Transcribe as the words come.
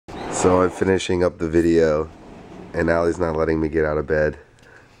So I'm finishing up the video, and Allie's not letting me get out of bed.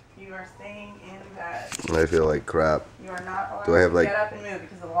 You are staying in bed. I feel like crap. You are not Do I have allowed to like, get up and move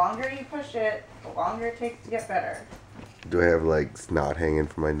because the longer you push it, the longer it takes to get better. do I have like snot hanging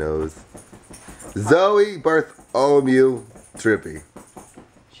from my nose? Zoe Bartholomew Trippy.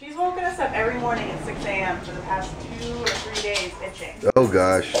 She's woken us up every morning at 6 a.m. for the past 2 or 3 days itching. Oh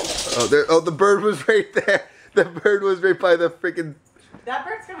gosh. Oh, the bird was right there. The bird was right by the freaking. That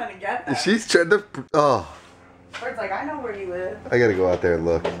bird's coming to get them. She's trying to. Oh. Bird's like, I know where you live. I gotta go out there and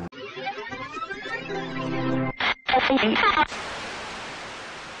look.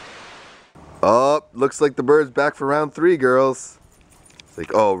 Oh, looks like the bird's back for round 3, girls. It's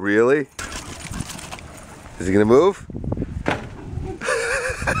like, oh, really? Is he gonna move?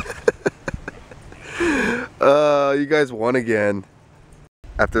 You guys won again.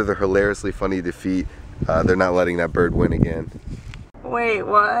 After the hilariously funny defeat, they're not letting that bird win again. Wait,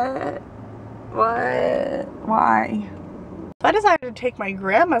 what? What? Why? I decided to take my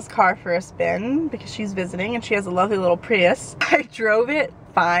grandma's car for a spin because she's visiting and she has a lovely little Prius. I drove it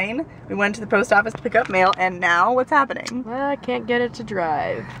fine. We went to the post office to pick up mail, and now what's happening? I can't get it to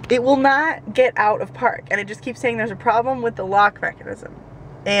drive. It will not get out of park, and it just keeps saying there's a problem with the lock mechanism.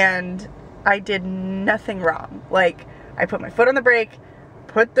 And I did nothing wrong. Like, I put my foot on the brake,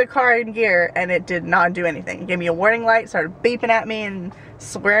 put the car in gear, and it did not do anything. It gave me a warning light, started beeping at me and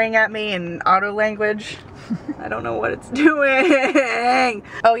swearing at me in auto language. I don't know what it's doing.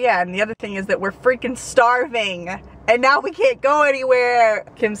 Oh yeah, and the other thing is that we're freaking starving, and now we can't go anywhere.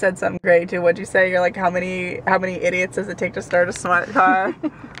 Kim said something great too. What'd you say? You're like, how many idiots does it take to start a smart car?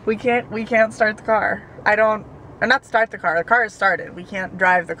 we can't start the car. Or not start the car. The car is started. We can't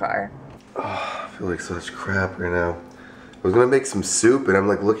drive the car. Oh, I feel like such crap right now. I was gonna make some soup, and I'm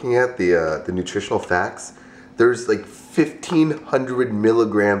like looking at the nutritional facts. There's like 1,500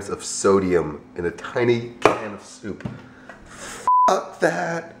 milligrams of sodium in a tiny can of soup. Fuck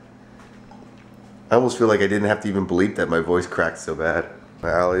that. I almost feel like I didn't have to even bleep that. My voice cracked so bad.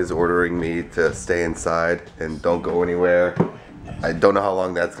 Allie's ordering me to stay inside and don't go anywhere. I don't know how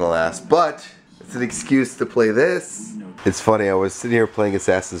long that's gonna last, but it's an excuse to play this. It's funny, I was sitting here playing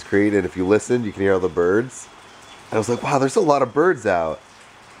Assassin's Creed, and if you listen, you can hear all the birds. And I was like, wow, there's a lot of birds out.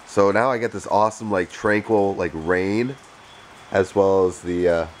 So now I get this awesome, like, tranquil, like, rain, as well as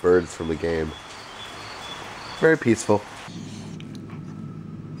the birds from the game. Very peaceful.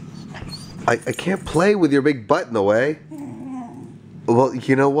 I can't play with your big butt in the way. Well,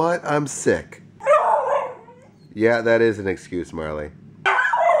 you know what? I'm sick. Yeah, that is an excuse, Marley.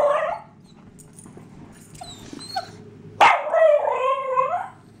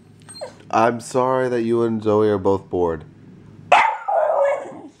 I'm sorry that you and Zoe are both bored.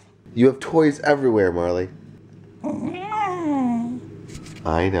 You have toys everywhere, Marley.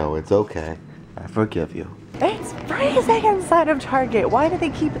 I know, it's okay. I forgive you. It's freezing inside of Target. Why do they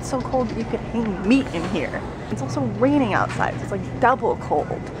keep it so cold that you could hang meat in here? It's also raining outside, so it's like double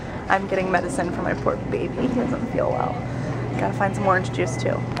cold. I'm getting medicine for my poor baby. He doesn't feel well. Gotta find some orange juice too.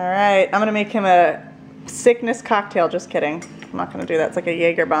 All right, I'm gonna make him a sickness cocktail. Just kidding. I'm not gonna do that. It's like a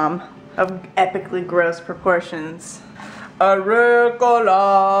Jaeger bomb of epically gross proportions. Aricola.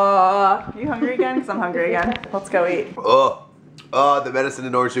 You hungry again? Because I'm hungry again. Let's go eat. Oh, the medicine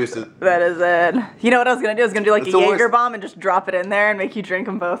and orange juice. That is it. You know what I was gonna do? I was gonna do like a Jaeger bomb and just drop it in there and make you drink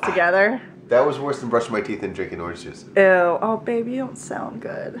them both together. That was worse than brushing my teeth and drinking orange juice. Ew. Oh, baby, you don't sound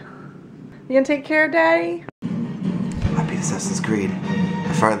good. You gonna take care of Daddy? I beat Assassin's Creed.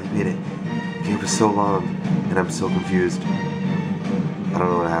 I finally beat it. The game was so long, and I'm so confused. I don't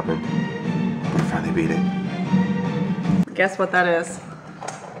know what happened, but I finally beat it. Guess what that is?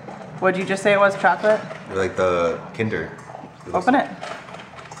 What'd you just say it was? Chocolate? Like the Kinder. Open it.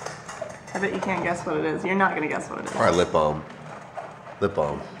 I bet you can't guess what it is. You're not gonna guess what it is. Or lip balm. Lip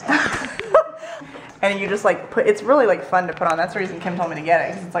balm. And you just like put, it's really like fun to put on. That's the reason Kim told me to get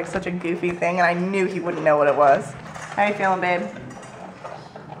it, because it's like such a goofy thing, and I knew he wouldn't know what it was. How you feeling, babe?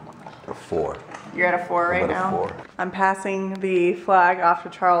 A 4. You're at a 4 right now? A 4. I'm passing the flag off to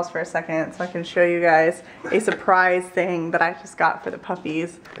Charles for a second so I can show you guys a surprise thing that I just got for the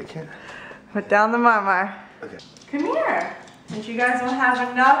puppies. I can't. Put down the mama. Okay. Come here. Since you guys don't have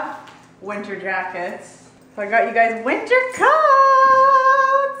enough winter jackets, so I got you guys winter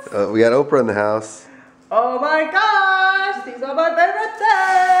coats. We got Oprah in the house. Oh my gosh, these are my favorite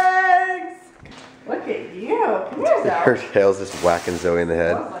things. Look at you. Come here, Zoe. Her tail's just whacking Zoe in the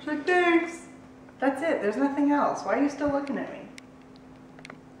head. She's like, thanks. That's it. There's nothing else. Why are you still looking at me?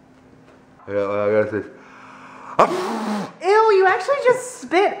 I got this. Ew, you actually just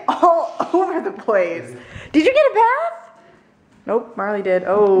spit all over the place. Did you get a bath? Nope, Marley did.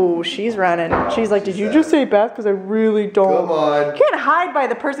 Oh, she's running. She's like, did you just say bath? Because I really don't. Come on. You can't hide by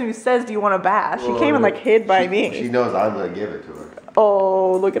the person who says, do you want a bath? She came and like hid by me. She knows I'm gonna give it to her.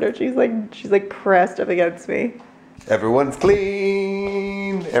 Oh, look at her. She's like pressed up against me. Everyone's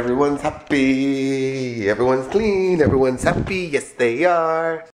clean. Everyone's happy. Everyone's clean. Everyone's happy. Yes, they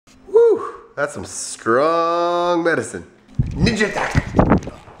are. Woo! That's some strong medicine. Ninja attack.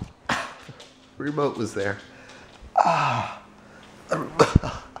 Remote was there. Ah.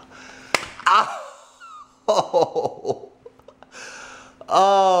 Oh.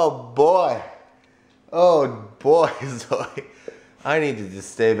 Oh boy. Oh boy, Zoe. I need to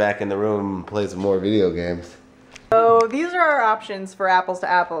just stay back in the room and play some more video games. So these are our options for apples to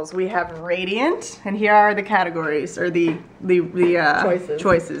apples. We have Radiant, and here are the categories, or the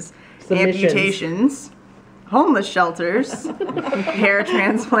choices. Amputations, homeless shelters, hair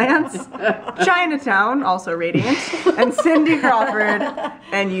transplants, Chinatown, also Radiant, and Cindy Crawford,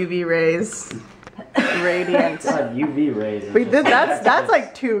 and UV rays. Radiant. God, UV rays. Wait, that's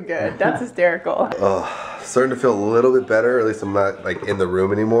like too good. That's hysterical. Starting to feel a little bit better. At least I'm not like in the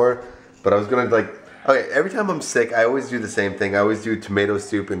room anymore. But I was gonna like, okay, every time I'm sick, I always do the same thing. I always do tomato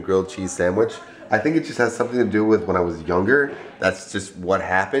soup and grilled cheese sandwich. I think it just has something to do with when I was younger. That's just what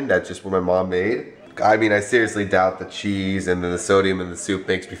happened. That's just what my mom made. I mean, I seriously doubt the cheese and then the sodium in the soup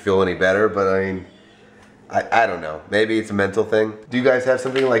makes me feel any better, but I mean, I don't know. Maybe it's a mental thing. Do you guys have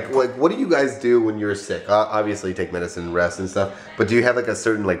something like what do you guys do when you're sick? Obviously you take medicine and rest and stuff, but do you have like a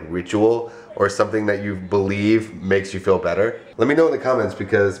certain like ritual or something that you believe makes you feel better? Let me know in the comments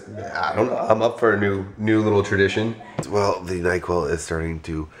because I don't know. I'm up for a new little tradition. Well, the NyQuil is starting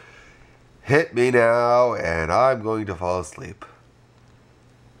to hit me now and I'm going to fall asleep.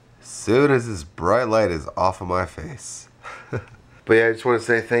 As soon as this bright light is off of my face. But yeah, I just want to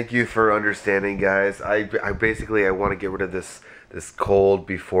say thank you for understanding, guys. I basically want to get rid of this cold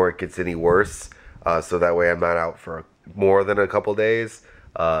before it gets any worse, so that way I'm not out for more than a couple days.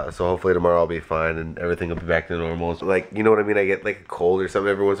 So hopefully tomorrow I'll be fine and everything will be back to normal. Like, you know what I mean? I get like a cold or something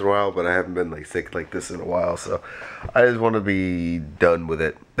every once in a while, but I haven't been like sick like this in a while. So I just want to be done with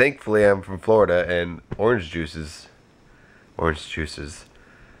it. Thankfully, I'm from Florida and orange juices,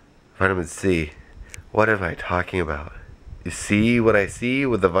 vitamin C. What am I talking about? You see what I see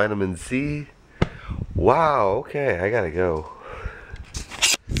with the vitamin C? Wow, okay, I gotta go.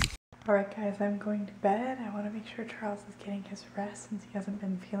 Alright guys, I'm going to bed. I want to make sure Charles is getting his rest since he hasn't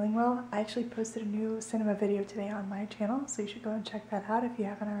been feeling well. I actually posted a new cinema video today on my channel, so you should go and check that out if you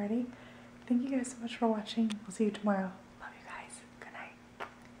haven't already. Thank you guys so much for watching. We'll see you tomorrow. Love you guys. Good night.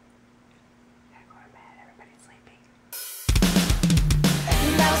 Gotta go to bed. Everybody's sleeping.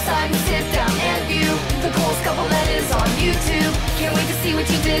 Now it's time to sit down and view the coolest couple that is on YouTube. Can't wait to see what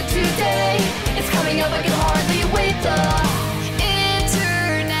you did today. It's coming up, I can hardly wait. The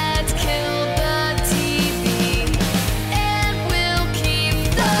internet killed the TV, and we'll keep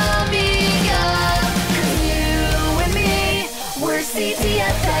thumbing up. 'Cause you and me, we're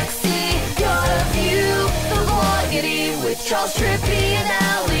CTFxC. Gotta view the vlogity with Charles, Trippy, and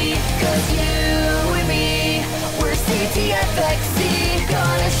Allie. 'Cause you and me, we're CTFxC.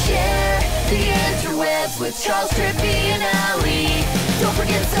 Gonna share the interwebs with Charles, Trippy, and Allie. Don't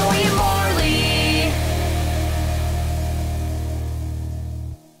forget Zoe and Marley.